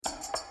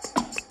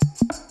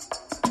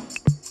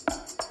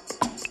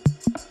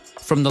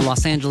From the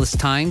Los Angeles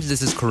Times,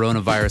 this is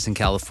Coronavirus in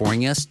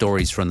California,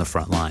 stories from the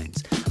front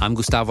lines. I'm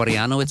Gustavo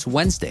Arellano. It's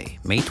Wednesday,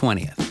 May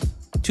 20th.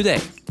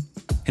 Today,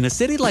 in a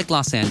city like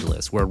Los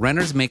Angeles, where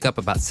renters make up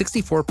about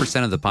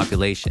 64% of the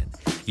population,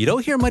 you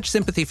don't hear much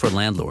sympathy for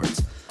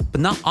landlords. But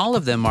not all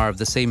of them are of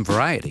the same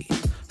variety.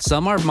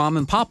 Some are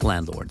mom-and-pop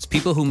landlords,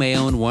 people who may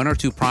own one or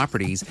two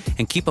properties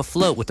and keep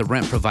afloat with the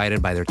rent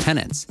provided by their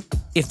tenants.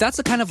 If that's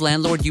the kind of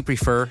landlord you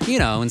prefer,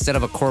 instead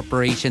of a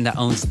corporation that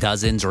owns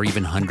dozens or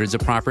even hundreds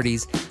of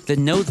properties,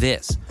 then know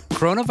this.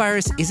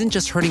 Coronavirus isn't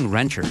just hurting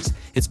renters,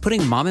 it's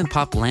putting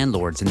mom-and-pop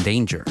landlords in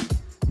danger.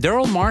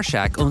 Daryl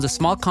Marshak owns a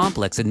small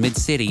complex in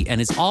Mid-City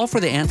and is all for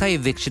the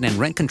anti-eviction and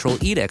rent control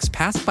edicts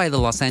passed by the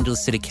Los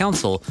Angeles City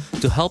Council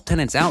to help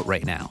tenants out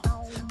right now.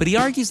 But he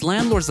argues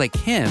landlords like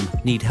him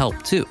need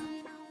help too.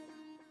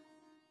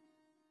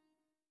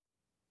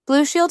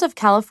 Blue Shield of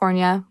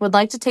California would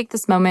like to take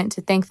this moment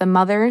to thank the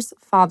mothers,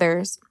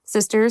 fathers,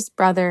 sisters,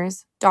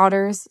 brothers,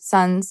 daughters,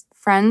 sons,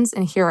 friends,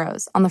 and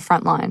heroes on the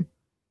front line.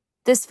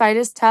 This fight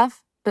is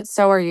tough, but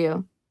so are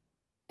you.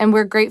 And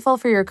we're grateful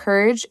for your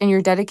courage and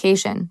your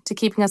dedication to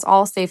keeping us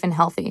all safe and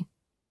healthy.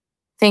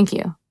 Thank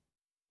you.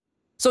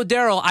 So,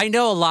 Daryl, I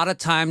know a lot of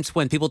times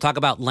when people talk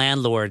about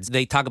landlords,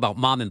 they talk about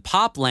mom and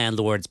pop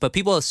landlords, but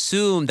people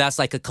assume that's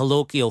like a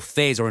colloquial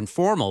phrase or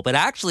informal, but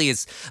actually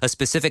it's a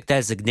specific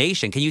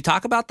designation. Can you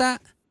talk about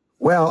that?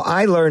 Well,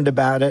 I learned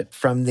about it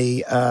from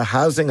the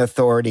Housing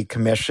Authority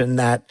Commission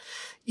that,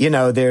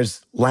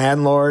 there's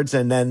landlords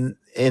and then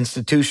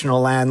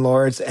institutional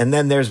landlords, and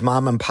then there's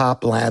mom and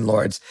pop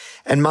landlords.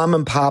 And mom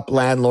and pop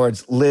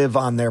landlords live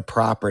on their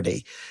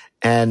property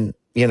and,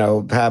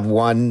 have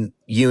one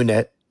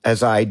unit,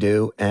 as I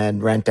do,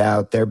 and rent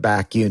out their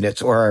back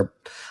units, or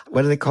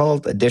what are they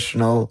called?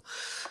 Additional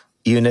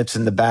units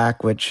in the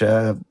back, which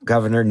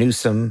Governor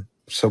Newsom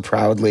so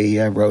proudly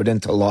wrote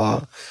into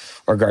law,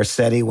 or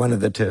Garcetti, one of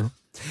the two.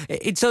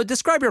 So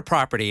describe your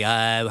property.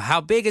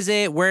 How big is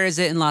it? Where is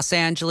it in Los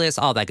Angeles?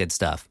 All that good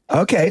stuff.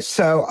 Okay,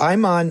 so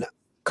I'm on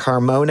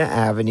Carmona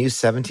Avenue,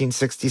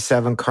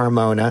 1767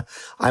 Carmona.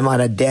 I'm on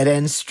a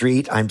dead-end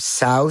street. I'm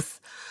south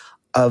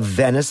of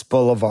Venice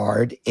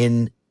Boulevard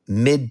in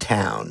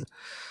Midtown.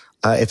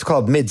 It's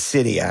called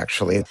Mid-City,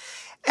 actually.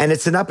 And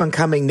it's an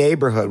up-and-coming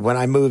neighborhood. When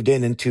I moved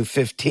in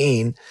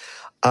 2015,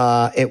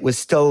 it was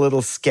still a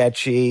little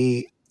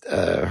sketchy.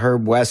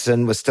 Herb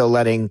Wesson was still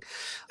letting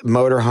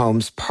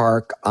motorhomes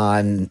park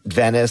on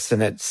Venice,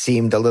 and it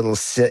seemed a little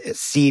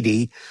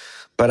seedy.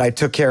 But I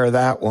took care of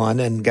that one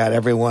and got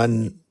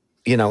everyone,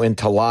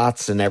 into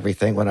lots and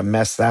everything. What a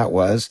mess that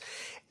was.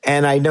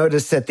 And I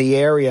noticed that the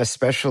area,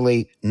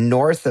 especially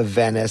north of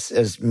Venice,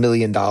 is $1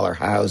 million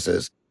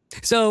houses.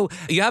 So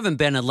you haven't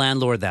been a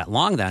landlord that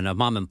long then, a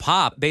mom and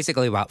pop,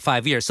 basically about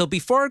 5 years. So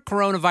before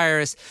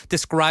coronavirus,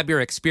 describe your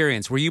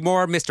experience. Were you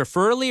more Mr.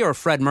 Furley or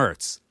Fred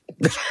Mertz?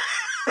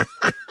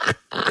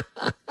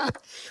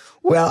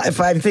 Well,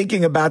 if I'm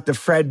thinking about the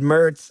Fred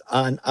Mertz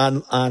on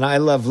I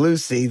Love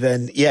Lucy,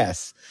 then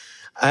yes.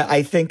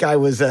 I think I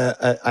was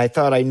I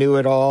thought I knew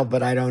it all,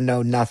 but I don't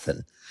know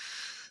nothing.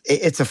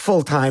 It's a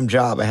full-time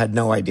job. I had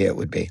no idea it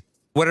would be.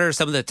 What are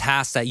some of the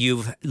tasks that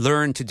you've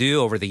learned to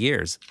do over the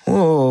years?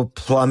 Oh,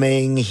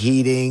 plumbing,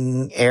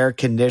 heating, air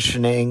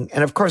conditioning.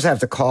 And of course, I have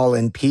to call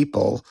in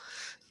people,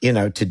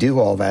 to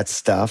do all that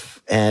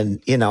stuff. And,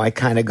 I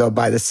kind of go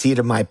by the seat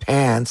of my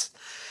pants.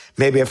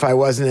 Maybe if I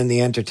wasn't in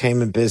the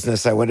entertainment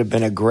business, I would have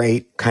been a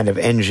great kind of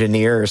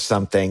engineer or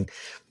something.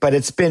 But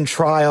it's been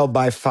trial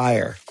by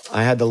fire.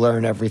 I had to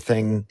learn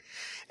everything.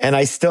 And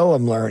I still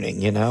am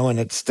learning, and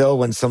it's still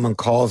when someone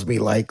calls me,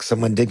 like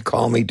someone did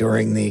call me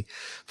during the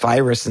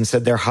virus and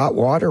said their hot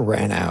water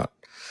ran out.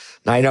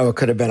 Now, I know it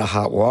could have been a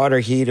hot water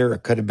heater.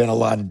 It could have been a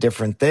lot of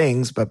different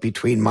things. But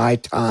between my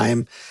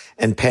time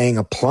and paying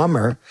a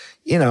plumber,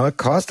 it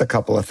cost a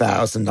couple of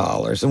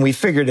 $1,000. And we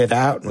figured it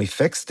out and we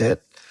fixed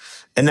it.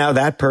 And now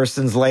that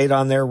person's late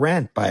on their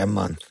rent by a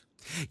month.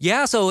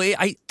 Yeah, so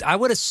I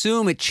would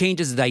assume it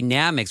changes the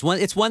dynamics.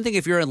 It's one thing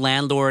if you're a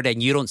landlord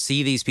and you don't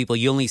see these people,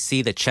 you only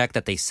see the check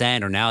that they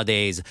send, or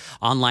nowadays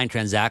online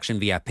transaction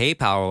via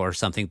PayPal or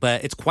something.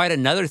 But it's quite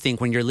another thing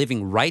when you're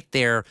living right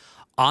there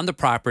on the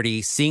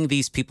property, seeing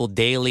these people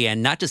daily,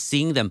 and not just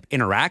seeing them,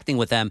 interacting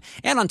with them.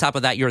 And on top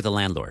of that, you're the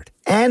landlord.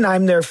 And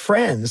I'm their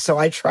friend, so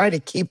I try to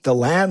keep the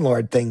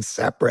landlord thing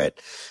separate,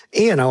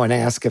 and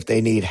ask if they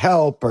need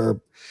help,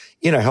 or,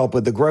 help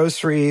with the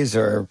groceries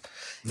or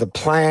the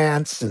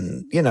plants,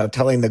 and,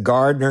 telling the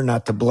gardener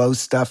not to blow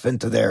stuff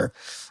into their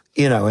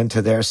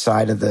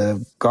side of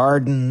the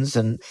gardens.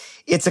 And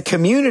it's a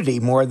community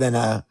more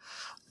than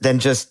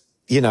just,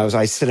 as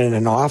I sit in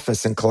an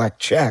office and collect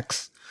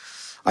checks.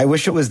 I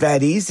wish it was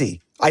that easy.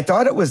 I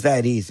thought it was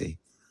that easy.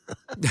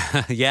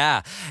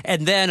 Yeah.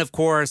 And then, of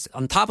course,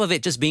 on top of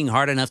it just being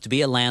hard enough to be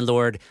a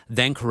landlord,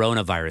 then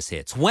coronavirus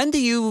hits. When do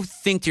you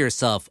think to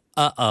yourself,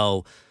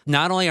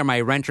 not only are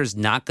my renters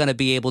not going to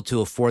be able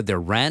to afford their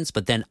rents,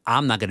 but then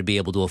I'm not going to be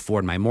able to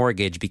afford my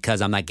mortgage because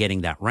I'm not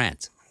getting that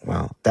rent?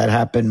 Well, that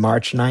happened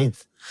March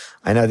 9th.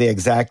 I know the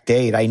exact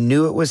date. I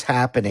knew it was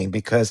happening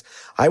because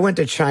I went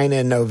to China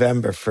in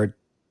November for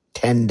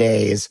 10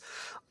 days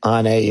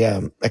on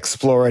a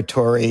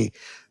exploratory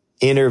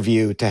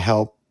interview to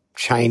help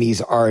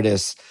Chinese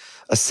artists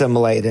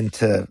assimilate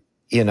into,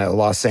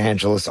 Los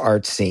Angeles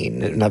art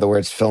scene. In other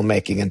words,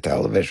 filmmaking and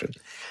television.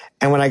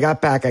 And when I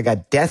got back, I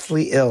got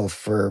deathly ill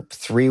for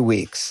 3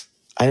 weeks.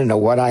 I didn't know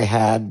what I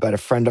had, but a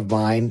friend of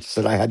mine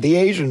said I had the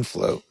Asian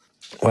flu.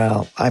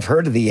 Well, I've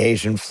heard of the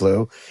Asian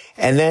flu.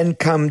 And then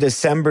come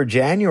December,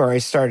 January, I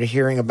started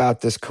hearing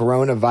about this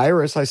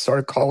coronavirus. I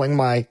started calling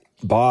my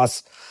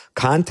boss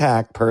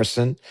contact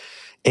person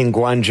in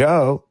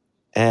Guangzhou.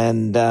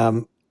 And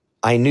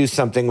I knew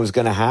something was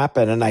going to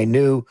happen. And I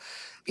knew,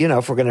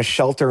 if we're going to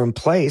shelter in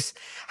place,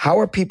 how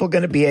are people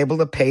going to be able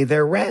to pay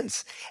their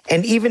rents?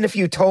 And even if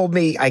you told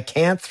me I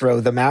can't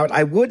throw them out,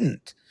 I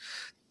wouldn't.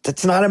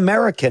 That's not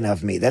American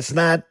of me. That's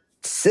not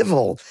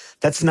civil.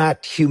 That's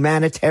not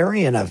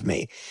humanitarian of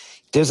me.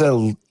 There's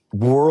a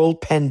world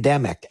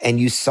pandemic, and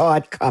you saw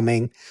it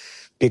coming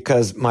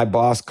because my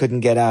boss couldn't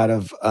get out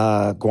of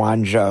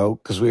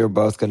Guangzhou because we were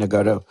both going to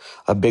go to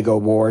a big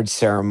award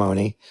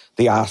ceremony,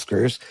 the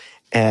Oscars,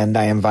 and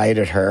I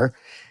invited her,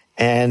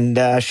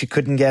 and she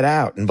couldn't get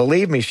out. And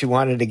believe me, she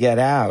wanted to get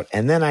out.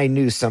 And then I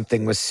knew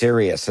something was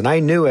serious, and I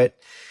knew it,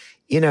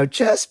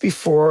 just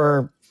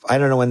before, I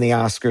don't know when the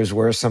Oscars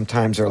were,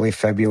 sometimes early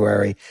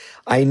February.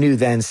 I knew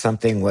then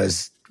something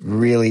was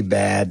really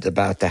bad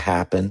about to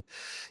happen,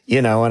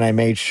 and I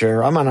made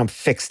sure I'm on a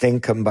fixed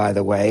income, by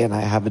the way, and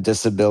I have a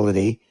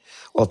disability.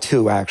 Well,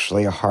 2,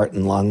 actually, a heart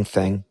and lung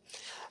thing.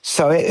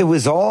 So it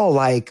was all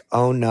like,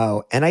 oh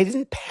no. And I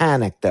didn't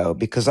panic though,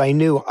 because I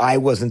knew I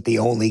wasn't the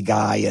only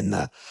guy in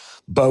the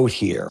boat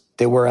here.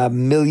 There were a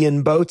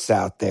million boats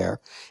out there,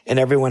 and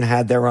everyone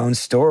had their own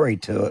story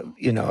to,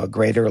 a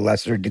greater or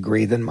lesser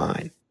degree than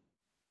mine.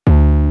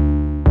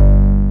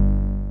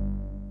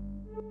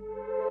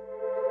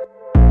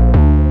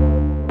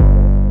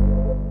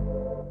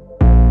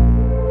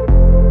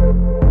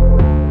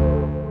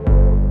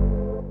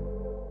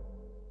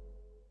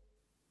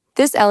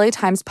 This LA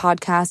Times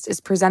podcast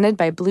is presented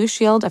by Blue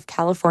Shield of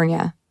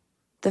California.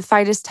 The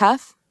fight is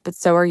tough, but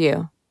so are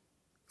you.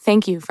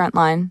 Thank you,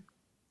 Frontline.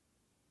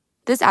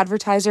 This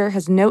advertiser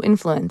has no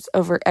influence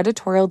over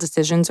editorial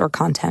decisions or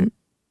content.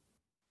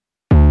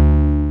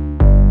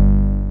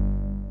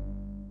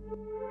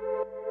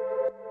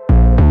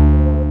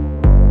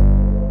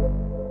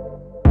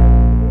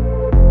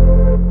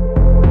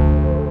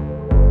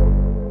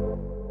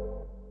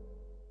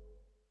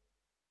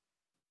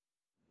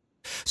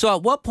 So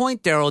at what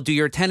point, Daryl, do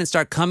your tenants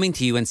start coming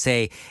to you and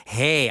say,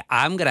 hey,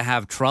 I'm going to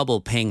have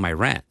trouble paying my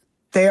rent?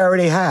 They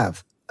already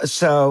have.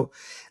 So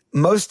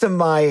most of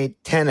my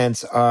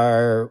tenants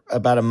are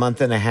about a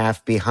month and a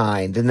half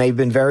behind, and they've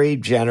been very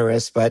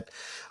generous. But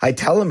I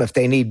tell them if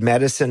they need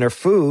medicine or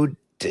food,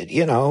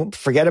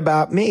 forget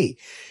about me.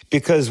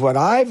 Because what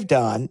I've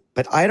done,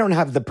 but I don't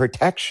have the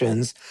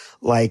protections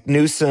like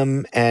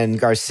Newsom and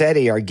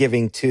Garcetti are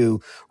giving to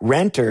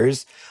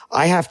renters.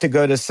 I have to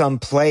go to some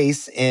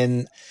place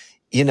in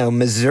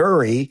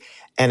Missouri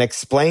and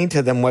explain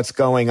to them what's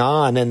going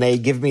on. And they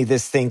give me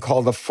this thing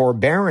called a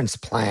forbearance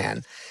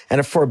plan. And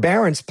a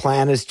forbearance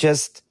plan is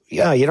just,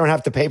 you don't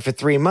have to pay for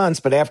 3 months,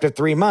 but after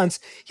 3 months,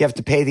 you have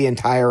to pay the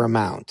entire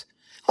amount.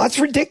 Well, that's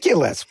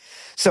ridiculous.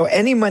 So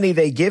any money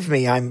they give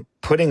me, I'm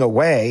putting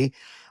away.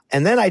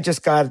 And then I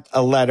just got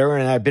a letter,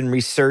 and I've been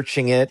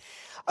researching it,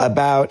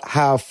 about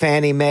how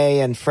Fannie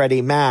Mae and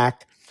Freddie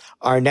Mac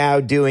are now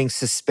doing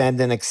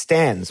suspend and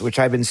extends, which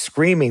I've been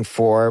screaming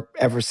for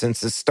ever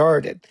since it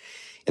started.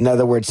 In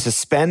other words,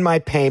 suspend my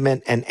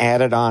payment and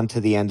add it on to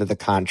the end of the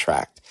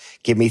contract.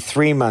 Give me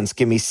 3 months,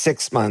 give me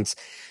 6 months.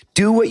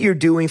 Do what you're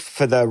doing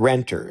for the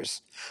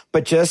renters,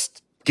 but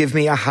just give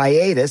me a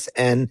hiatus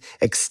and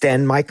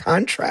extend my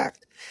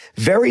contract.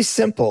 Very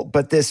simple,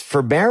 but this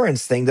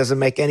forbearance thing doesn't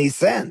make any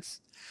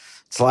sense.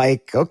 It's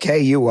like, okay,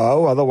 you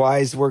owe,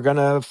 otherwise we're going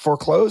to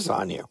foreclose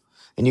on you.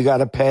 And you got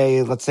to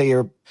pay, let's say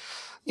your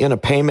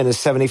payment is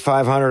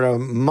 $7,500 a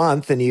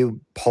month, and you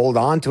hold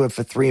on to it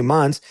for 3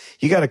 months.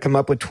 You got to come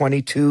up with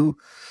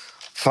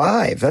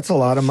 $22,500. That's a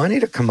lot of money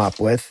to come up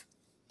with.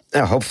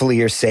 Now, hopefully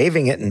you're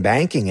saving it and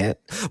banking it.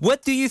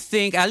 What do you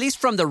think, at least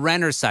from the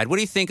renter side, what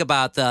do you think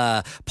about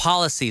the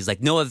policies like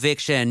no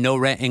eviction, no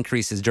rent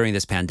increases during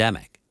this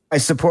pandemic? I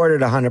support it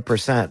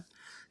 100%.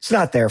 It's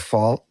not their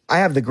fault. I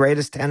have the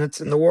greatest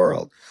tenants in the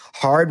world,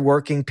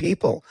 hardworking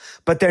people,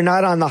 but they're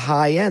not on the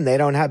high end. They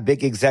don't have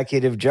big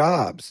executive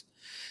jobs.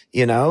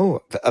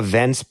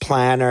 Events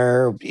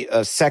planner,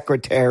 a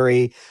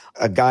secretary,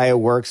 a guy who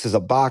works as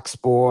a box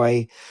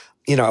boy,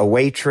 a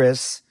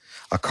waitress,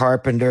 a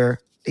carpenter.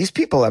 These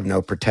people have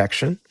no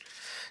protection.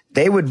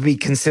 They would be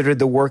considered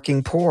the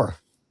working poor,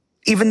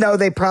 even though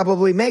they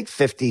probably make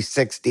 50,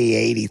 60,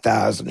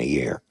 80,000 a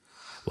year.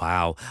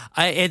 Wow.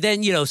 And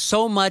then,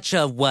 so much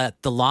of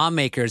what the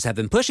lawmakers have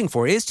been pushing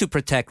for is to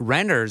protect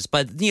renters.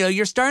 But,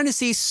 you're starting to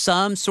see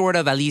some sort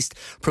of at least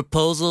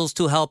proposals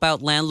to help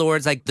out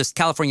landlords, like this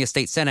California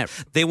State Senate.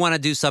 They want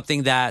to do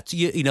something that,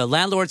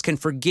 landlords can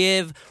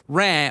forgive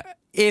rent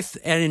if,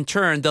 and in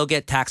turn, they'll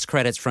get tax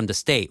credits from the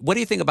state. What do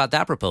you think about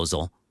that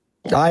proposal?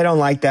 I don't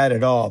like that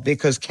at all,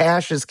 because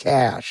cash is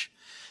cash.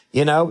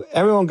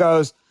 Everyone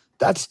goes,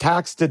 that's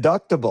tax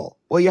deductible.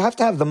 Well, you have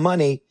to have the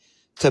money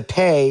to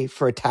pay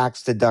for a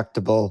tax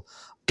deductible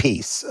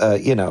piece.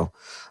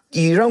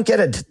 You don't get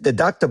a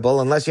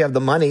deductible unless you have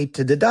the money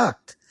to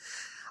deduct.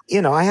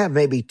 I have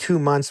maybe 2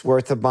 months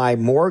worth of my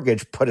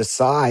mortgage put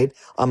aside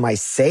on my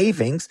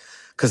savings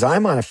because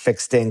I'm on a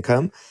fixed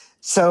income.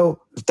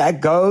 So that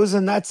goes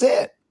and that's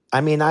it.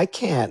 I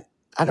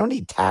don't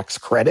need tax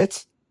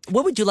credits.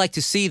 What would you like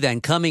to see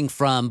then coming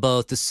from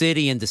both the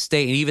city and the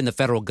state and even the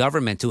federal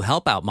government to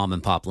help out mom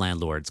and pop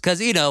landlords? Because,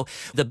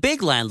 the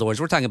big landlords,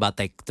 we're talking about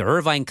the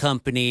Irvine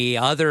Company,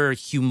 other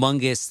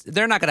humongous,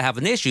 they're not going to have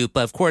an issue.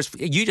 But of course,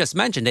 you just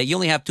mentioned it. You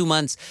only have 2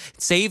 months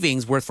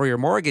savings worth for your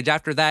mortgage.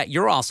 After that,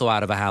 you're also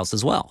out of a house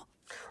as well.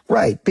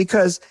 Right.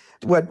 Because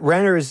what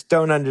renters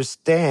don't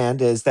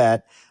understand is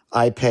that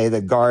I pay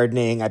the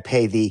gardening, I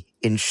pay the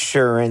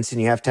insurance,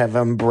 and you have to have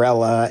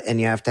umbrella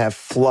and you have to have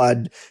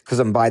flood because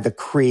I'm by the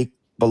creek.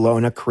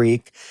 Bologna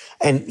Creek.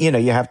 And,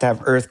 you have to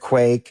have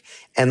earthquake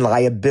and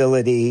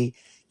liability,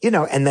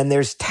 and then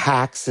there's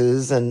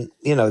taxes and,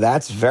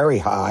 that's very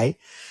high.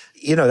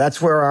 That's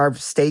where our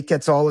state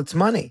gets all its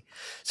money.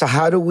 So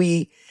how do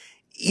we,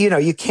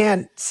 you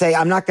can't say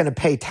I'm not going to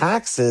pay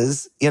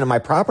taxes, my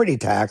property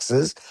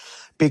taxes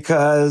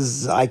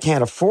because I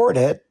can't afford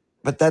it,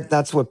 but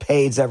that's what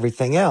pays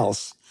everything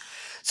else.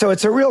 So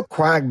it's a real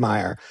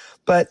quagmire.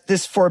 But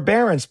this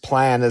forbearance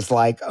plan is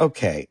like,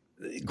 okay,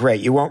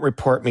 great, you won't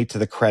report me to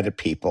the credit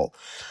people.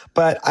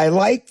 But I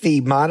like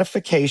the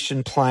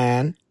modification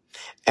plan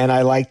and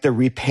I like the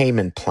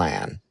repayment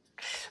plan.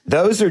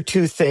 Those are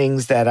two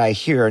things that I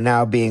hear are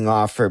now being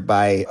offered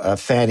by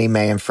Fannie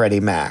Mae and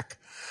Freddie Mac.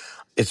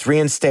 It's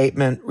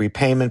reinstatement,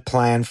 repayment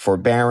plan,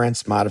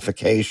 forbearance,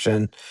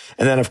 modification,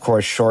 and then, of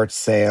course, short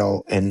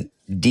sale and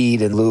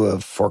deed in lieu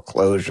of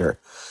foreclosure.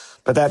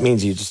 But that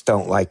means you just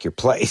don't like your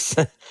place.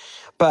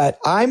 But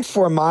I'm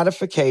for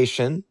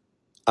modification,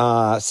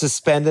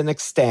 suspend and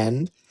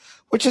extend,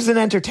 which is an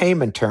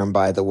entertainment term,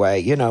 by the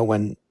way.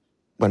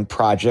 When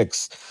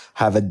projects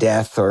have a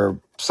death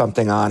or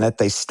something on it,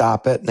 they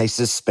stop it and they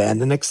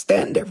suspend and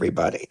extend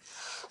everybody.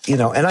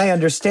 And I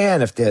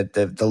understand if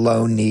the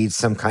loan needs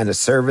some kind of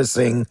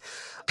servicing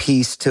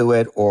piece to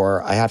it,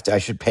 or I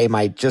should pay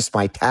my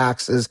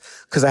taxes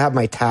because I have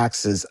my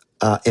taxes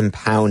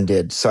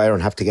impounded, so I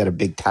don't have to get a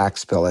big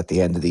tax bill at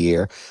the end of the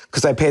year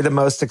because I pay the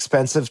most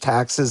expensive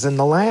taxes in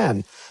the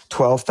land,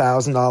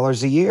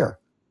 $12,000 a year.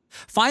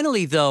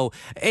 Finally, though,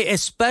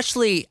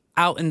 especially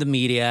out in the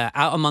media,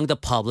 out among the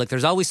public,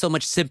 there's always so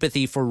much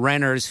sympathy for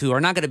renters who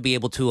are not going to be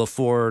able to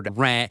afford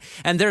rent.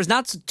 And there's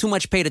not too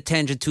much paid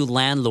attention to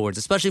landlords,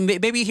 especially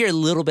maybe you hear a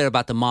little bit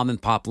about the mom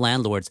and pop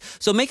landlords.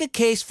 So make a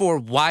case for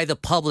why the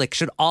public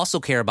should also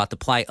care about the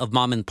plight of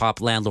mom and pop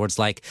landlords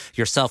like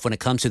yourself when it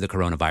comes to the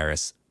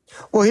coronavirus.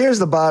 Well, here's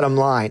the bottom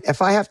line.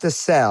 If I have to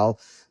sell,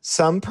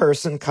 some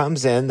person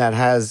comes in that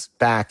has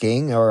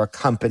backing or a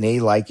company,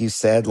 like you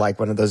said, like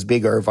one of those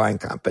big Irvine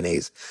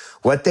companies.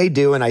 What they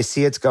do, and I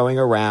see it's going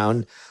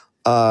around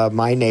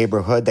my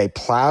neighborhood, they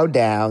plow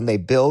down, they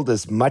build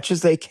as much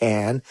as they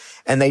can,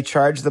 and they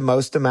charge the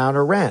most amount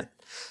of rent.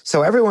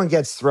 So everyone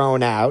gets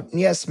thrown out. And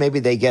yes,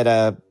 maybe they get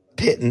a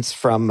pittance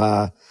from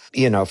the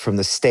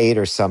state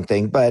or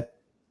something, but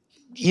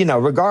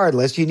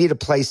regardless, you need a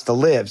place to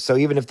live. So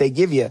even if they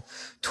give you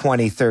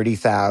 20,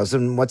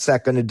 30,000, what's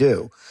that going to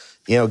do?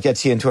 It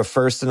gets you into a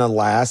first and a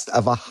last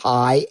of a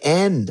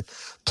high-end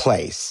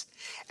place.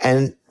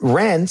 And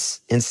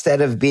rents, instead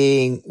of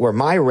being where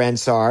my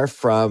rents are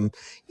from,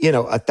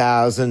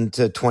 $1,000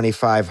 to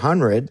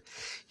 $2,500,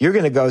 you're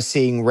going to go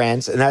seeing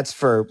rents, and that's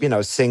for,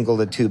 single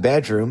to two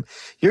bedroom.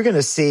 You're going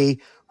to see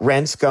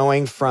rents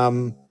going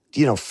from,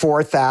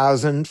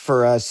 $4,000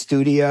 for a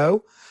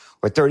studio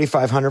or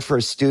 $3,500 for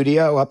a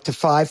studio up to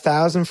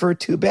 $5,000 for a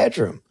two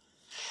bedroom.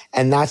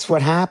 And that's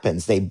what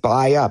happens. They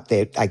buy up.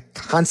 I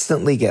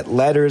constantly get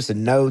letters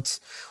and notes.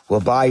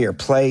 We'll buy your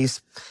place.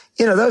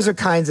 Those are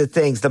kinds of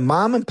things. The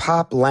mom and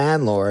pop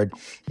landlord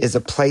is a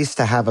place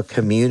to have a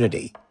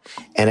community.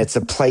 And it's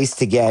a place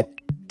to get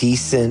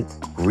decent,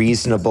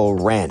 reasonable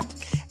rent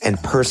and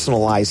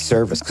personalized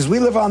service. Because we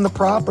live on the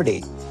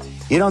property.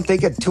 You don't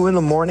think at 2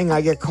 a.m.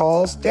 I get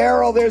calls?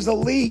 Daryl, there's a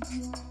leak.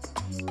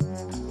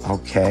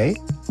 Okay,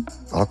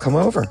 I'll come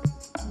over.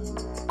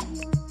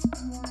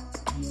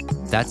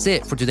 That's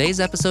it for today's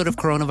episode of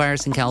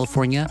Coronavirus in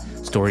California,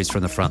 Stories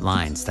from the Front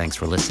Lines. Thanks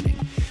for listening.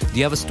 Do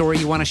you have a story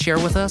you want to share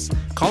with us?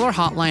 Call our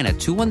hotline at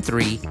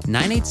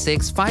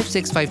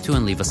 213-986-5652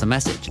 and leave us a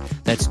message.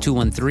 That's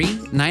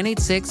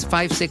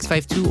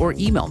 213-986-5652 or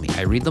email me.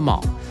 I read them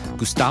all.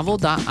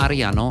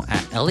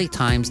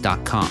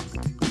 Gustavo.Arellano@latimes.com.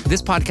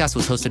 This podcast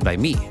was hosted by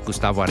me,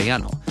 Gustavo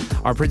Arellano.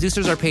 Our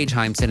producers are Paige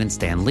Heimson and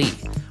Stan Lee.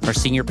 Our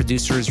senior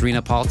producer is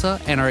Rena Palta,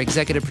 and our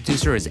executive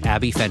producer is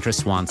Abby Fentress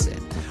Swanson.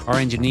 Our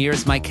engineer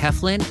is Mike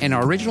Heflin, and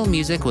our original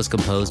music was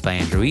composed by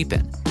Andrew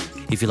Eapen.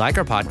 If you like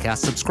our podcast,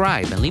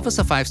 subscribe and leave us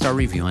a 5-star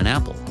review on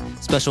Apple.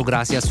 Special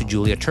gracias to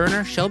Julia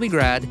Turner, Shelby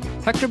Grad,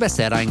 Hector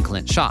Becerra, and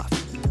Clint Schaff.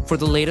 For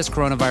the latest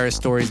coronavirus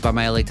stories by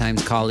my LA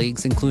Times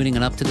colleagues, including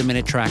an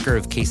up-to-the-minute tracker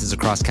of cases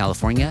across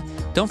California,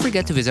 don't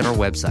forget to visit our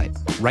website.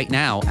 Right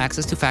now,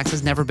 access to facts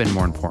has never been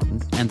more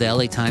important, and the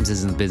LA Times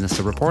is in the business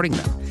of reporting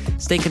them.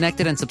 Stay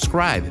connected and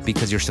subscribe,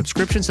 because your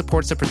subscription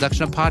supports the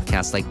production of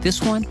podcasts like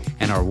this one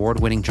and our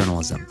award-winning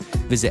journalism.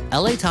 Visit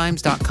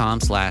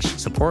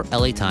latimes.com/support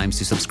LA Times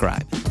to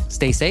subscribe.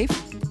 Stay safe,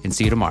 and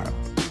see you tomorrow.